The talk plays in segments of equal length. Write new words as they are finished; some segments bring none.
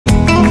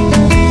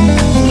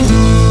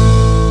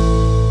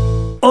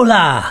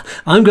Hola!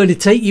 I'm going to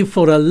take you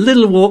for a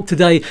little walk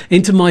today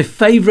into my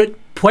favourite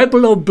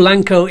Pueblo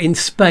Blanco in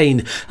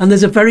Spain, and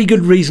there's a very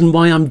good reason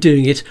why I'm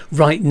doing it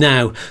right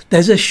now.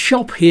 There's a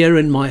shop here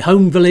in my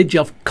home village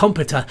of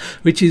Competa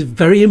which is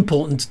very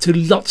important to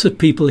lots of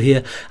people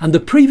here, and the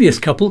previous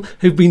couple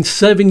who've been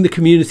serving the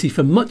community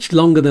for much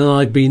longer than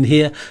I've been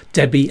here,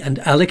 Debbie and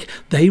Alec,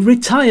 they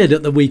retired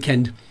at the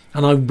weekend.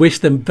 And I wish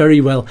them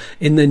very well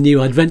in their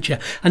new adventure.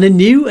 And a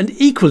new and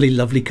equally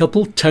lovely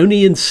couple,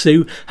 Tony and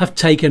Sue, have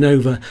taken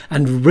over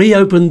and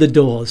reopened the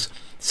doors.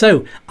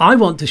 So I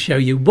want to show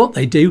you what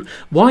they do,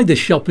 why the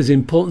shop is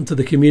important to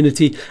the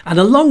community, and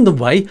along the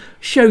way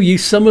show you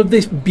some of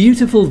this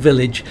beautiful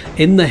village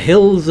in the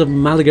hills of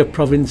Malaga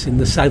province in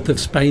the south of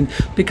Spain,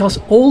 because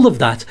all of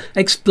that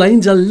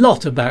explains a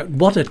lot about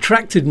what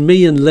attracted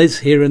me and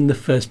Liz here in the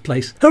first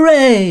place.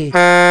 Hooray!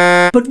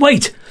 But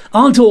wait!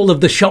 Aren't all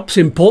of the shops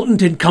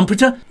important in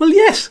Cómpeta? Well,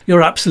 yes,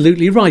 you're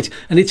absolutely right,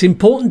 and it's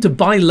important to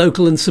buy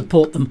local and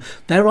support them.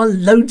 There are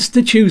loads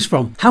to choose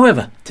from.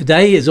 However,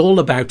 today is all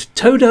about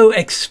Todo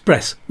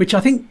Express, which I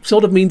think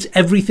sort of means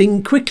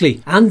everything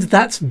quickly. And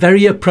that's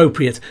very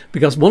appropriate,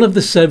 because one of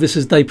the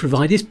services they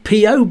provide is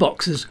PO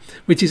boxes,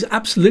 which is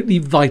absolutely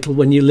vital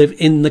when you live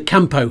in the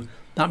campo.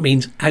 That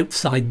means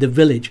outside the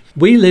village.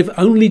 We live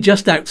only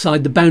just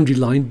outside the boundary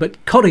line,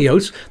 but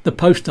Correos, the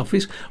post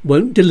office,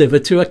 won't deliver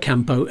to a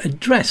campo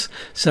address.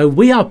 So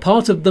we are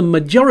part of the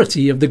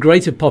majority of the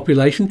greater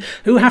population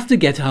who have to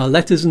get our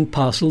letters and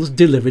parcels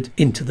delivered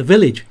into the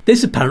village.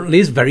 This apparently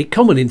is very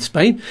common in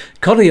Spain.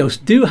 Correos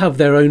do have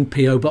their own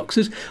PO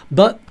boxes,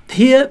 but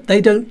here they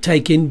don't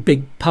take in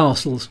big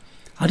parcels.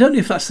 I don't know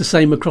if that's the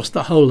same across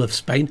the whole of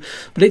Spain,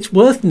 but it's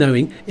worth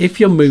knowing if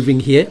you're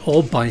moving here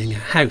or buying a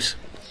house.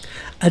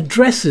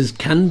 Addresses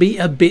can be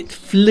a bit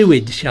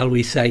fluid, shall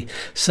we say,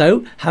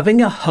 so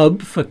having a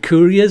hub for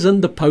couriers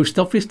and the post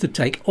office to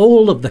take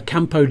all of the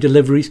campo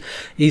deliveries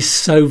is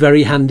so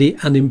very handy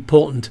and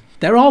important.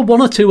 There are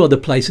one or two other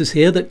places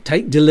here that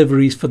take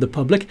deliveries for the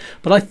public,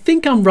 but I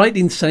think I'm right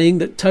in saying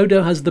that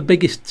Todo has the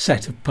biggest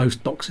set of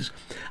post boxes,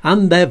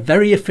 and they're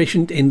very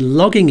efficient in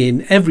logging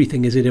in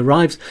everything as it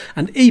arrives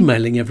and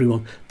emailing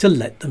everyone to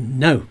let them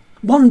know.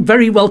 One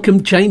very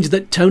welcome change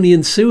that Tony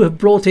and Sue have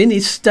brought in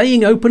is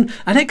staying open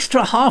an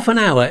extra half an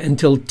hour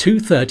until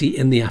 2:30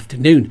 in the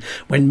afternoon,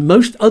 when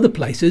most other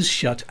places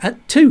shut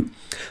at 2.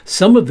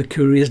 Some of the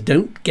couriers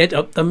don't get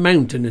up the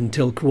mountain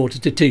until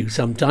 1:45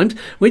 sometimes,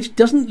 which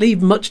doesn't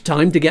leave much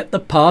time to get the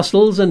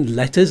parcels and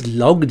letters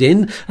logged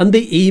in and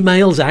the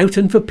emails out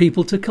and for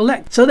people to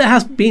collect. So there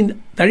has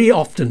been very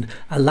often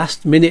a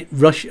last-minute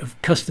rush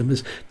of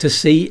customers to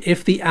see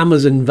if the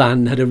Amazon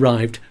van had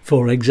arrived,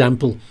 for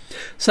example.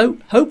 So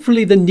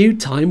hopefully the new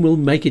time will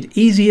make it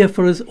easier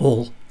for us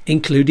all,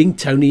 including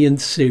Tony and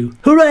Sue.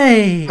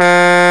 Hooray!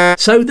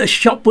 So the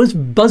shop was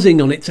buzzing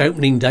on its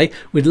opening day,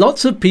 with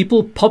lots of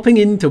people popping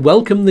in to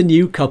welcome the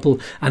new couple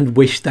and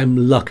wish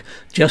them luck,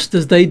 just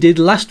as they did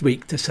last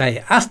week to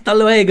say hasta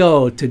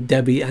luego to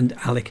Debbie and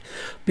Alec,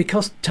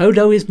 because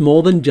Todo is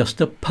more than just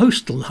a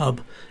postal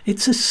hub,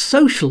 it's a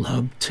social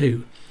hub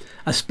too.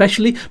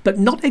 Especially, but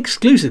not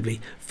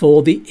exclusively,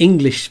 for the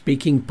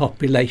English-speaking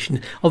population,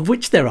 of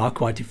which there are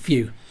quite a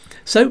few.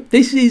 So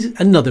this is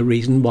another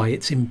reason why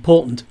it's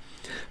important.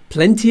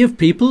 Plenty of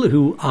people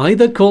who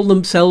either call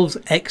themselves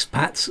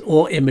expats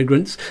or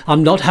immigrants,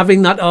 I'm not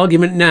having that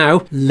argument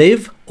now,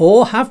 live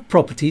or have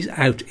properties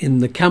out in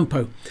the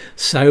campo.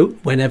 So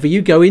whenever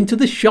you go into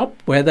the shop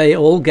where they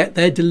all get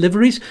their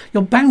deliveries,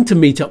 you're bound to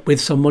meet up with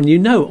someone you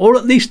know, or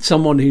at least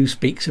someone who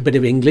speaks a bit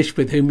of English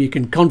with whom you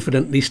can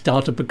confidently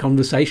start up a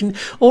conversation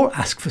or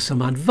ask for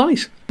some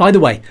advice. By the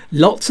way,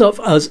 lots of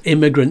us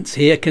immigrants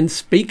here can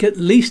speak at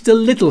least a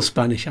little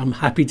Spanish, I'm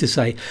happy to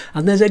say,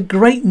 and there's a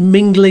great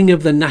mingling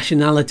of the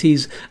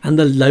nationalities and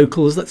the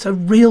locals that's a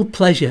real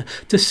pleasure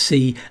to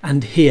see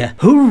and hear.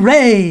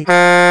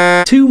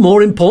 Hooray! Two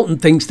more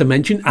important things to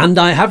mention, and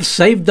I have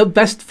saved the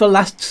best for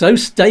last, so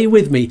stay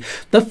with me.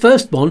 The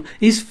first one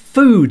is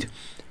food.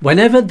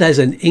 Whenever there's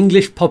an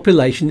English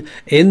population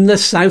in the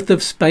south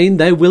of Spain,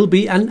 there will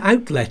be an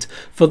outlet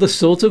for the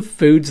sort of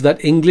foods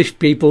that English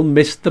people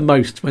miss the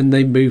most when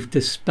they move to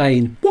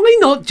Spain. Why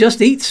not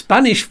just eat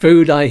Spanish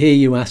food, I hear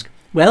you ask?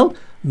 Well,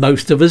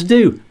 most of us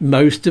do,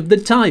 most of the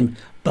time.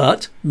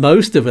 But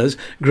most of us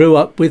grew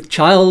up with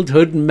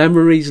childhood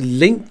memories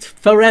linked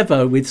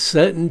forever with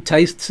certain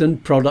tastes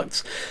and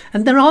products,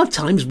 and there are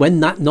times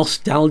when that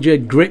nostalgia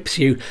grips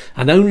you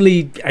and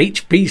only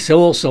HP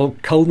sauce or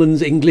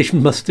Coleman's English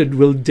mustard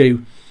will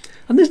do.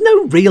 And there's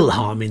no real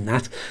harm in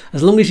that,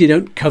 as long as you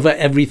don't cover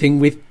everything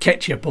with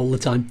ketchup all the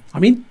time. I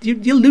mean,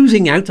 you're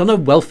losing out on a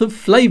wealth of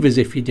flavours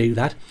if you do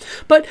that.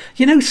 But,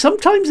 you know,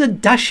 sometimes a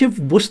dash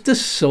of Worcester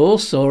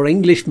sauce or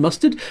English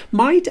mustard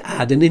might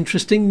add an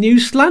interesting new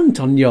slant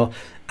on your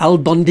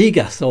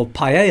albondigas or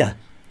paella.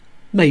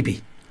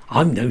 Maybe.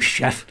 I'm no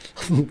chef.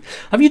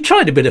 Have you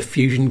tried a bit of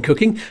fusion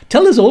cooking?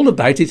 Tell us all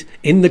about it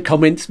in the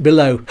comments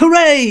below.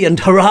 Hooray and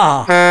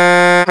hurrah!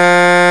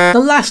 The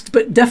last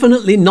but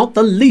definitely not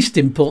the least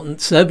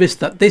important service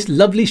that this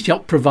lovely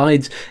shop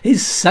provides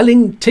is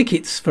selling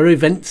tickets for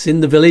events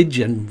in the village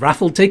and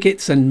raffle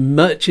tickets and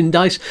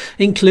merchandise,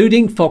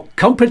 including for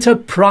Competa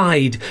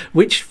Pride,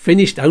 which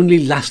finished only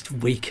last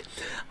week.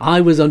 I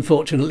was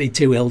unfortunately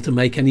too ill to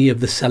make any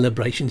of the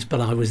celebrations,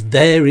 but I was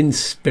there in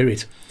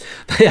spirit.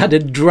 They had a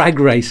drag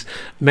race,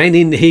 men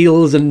in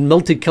heels and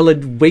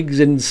multicoloured wigs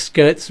and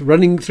skirts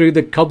running through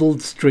the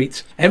cobbled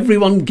streets,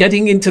 everyone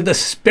getting into the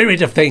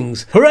spirit of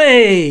things.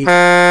 Hooray!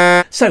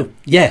 So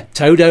yeah,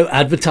 Todo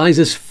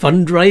advertises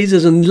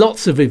fundraisers and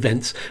lots of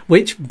events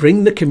which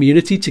bring the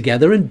community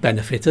together and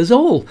benefit us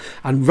all.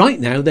 And right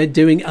now they're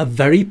doing a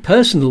very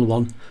personal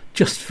one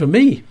just for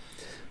me.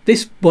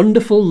 This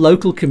wonderful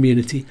local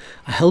community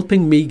are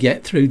helping me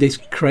get through this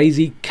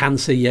crazy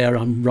cancer year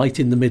I'm right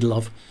in the middle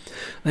of.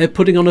 They're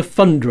putting on a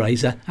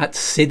fundraiser at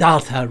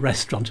Siddhartha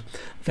restaurant,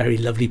 very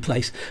lovely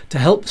place, to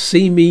help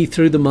see me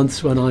through the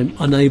months when I'm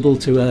unable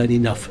to earn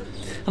enough.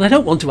 And I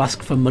don't want to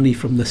ask for money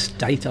from the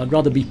state. I'd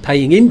rather be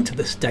paying into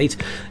the state,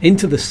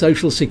 into the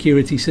social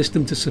security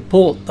system, to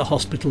support the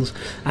hospitals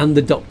and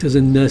the doctors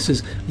and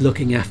nurses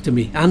looking after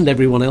me and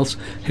everyone else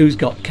who's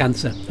got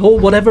cancer or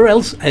whatever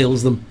else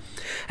ails them.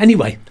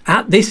 Anyway,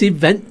 at this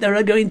event there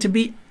are going to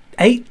be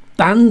 8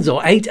 bands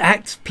or 8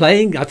 acts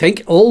playing, I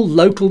think, all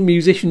local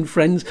musician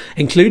friends,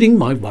 including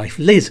my wife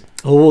Liz.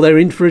 Oh, they're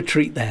in for a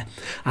treat there.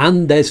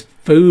 And there's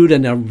food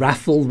and a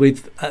raffle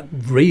with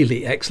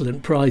really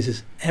excellent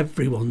prizes.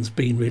 Everyone's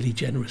been really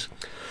generous.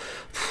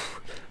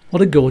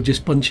 What a gorgeous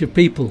bunch of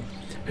people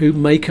who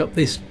make up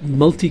this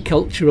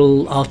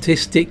multicultural,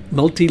 artistic,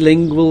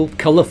 multilingual,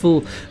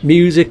 colourful,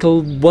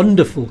 musical,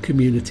 wonderful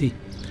community.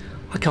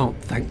 I can't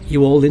thank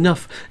you all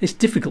enough. It's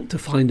difficult to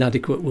find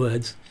adequate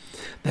words.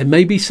 There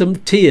may be some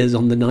tears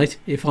on the night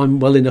if I'm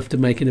well enough to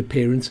make an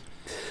appearance.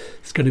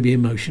 It's going to be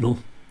emotional.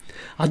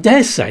 I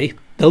dare say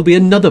there'll be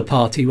another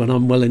party when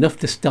I'm well enough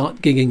to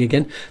start gigging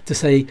again to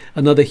say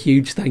another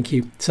huge thank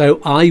you.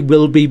 So I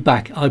will be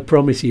back, I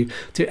promise you,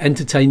 to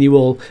entertain you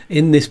all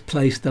in this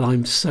place that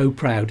I'm so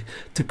proud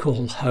to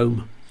call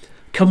home.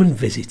 Come and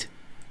visit.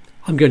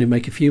 I'm going to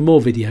make a few more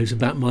videos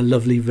about my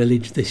lovely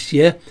village this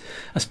year,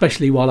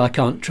 especially while I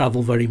can't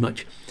travel very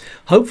much.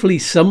 Hopefully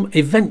some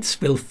events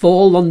will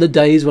fall on the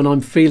days when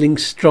I'm feeling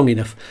strong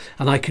enough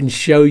and I can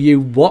show you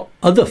what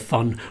other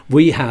fun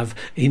we have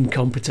in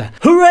Cómpeta.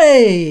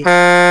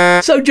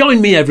 Hooray! So join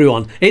me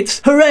everyone.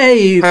 It's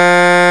hooray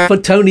for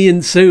Tony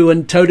and Sue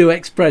and Todo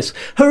Express.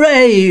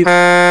 Hooray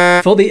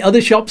for the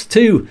other shops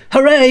too.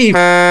 Hooray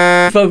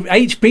for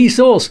HP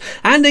Sauce,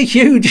 and a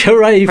huge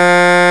hooray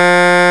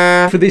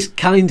for this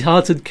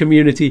kind-hearted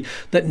community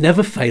that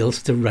never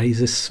fails to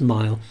raise a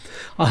smile.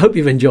 I hope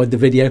you've enjoyed the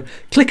video.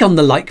 Click on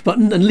the like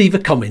button and leave a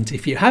comment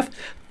if you have.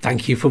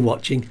 Thank you for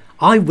watching.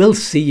 I will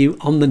see you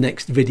on the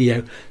next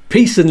video.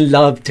 Peace and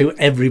love to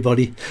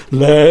everybody.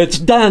 Let's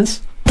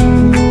dance!